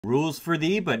Rules for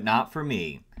thee, but not for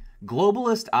me.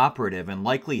 Globalist operative and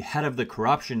likely head of the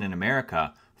corruption in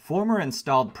America, former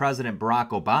installed President Barack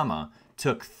Obama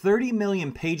took 30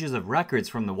 million pages of records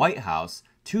from the White House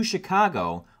to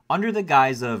Chicago under the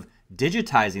guise of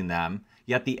digitizing them,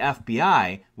 yet the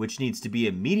FBI, which needs to be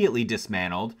immediately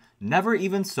dismantled, never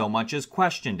even so much as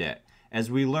questioned it, as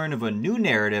we learn of a new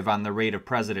narrative on the raid of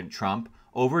President Trump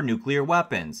over nuclear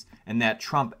weapons, and that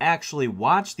Trump actually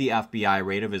watched the FBI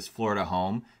raid of his Florida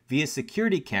home via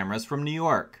security cameras from New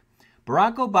York.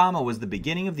 Barack Obama was the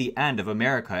beginning of the end of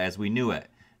America as we knew it.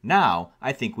 Now,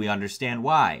 I think we understand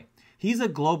why. He's a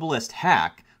globalist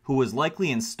hack who was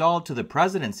likely installed to the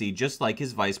presidency just like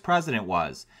his vice president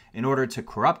was, in order to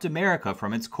corrupt America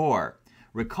from its core.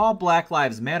 Recall Black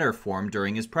Lives Matter formed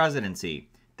during his presidency.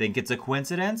 Think it's a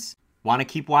coincidence? Want to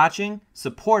keep watching?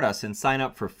 Support us and sign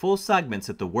up for full segments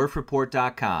at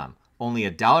thewerffreport.com. Only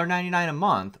 $1.99 a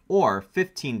month or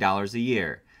 $15 a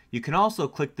year. You can also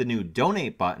click the new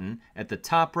donate button at the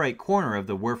top right corner of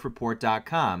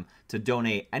thewerffreport.com to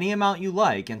donate any amount you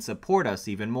like and support us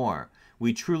even more.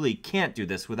 We truly can't do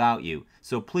this without you,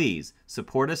 so please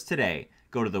support us today.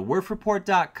 Go to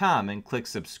thewerffreport.com and click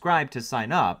subscribe to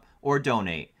sign up or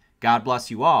donate. God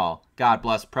bless you all, God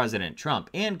bless President Trump,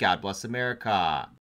 and God bless America.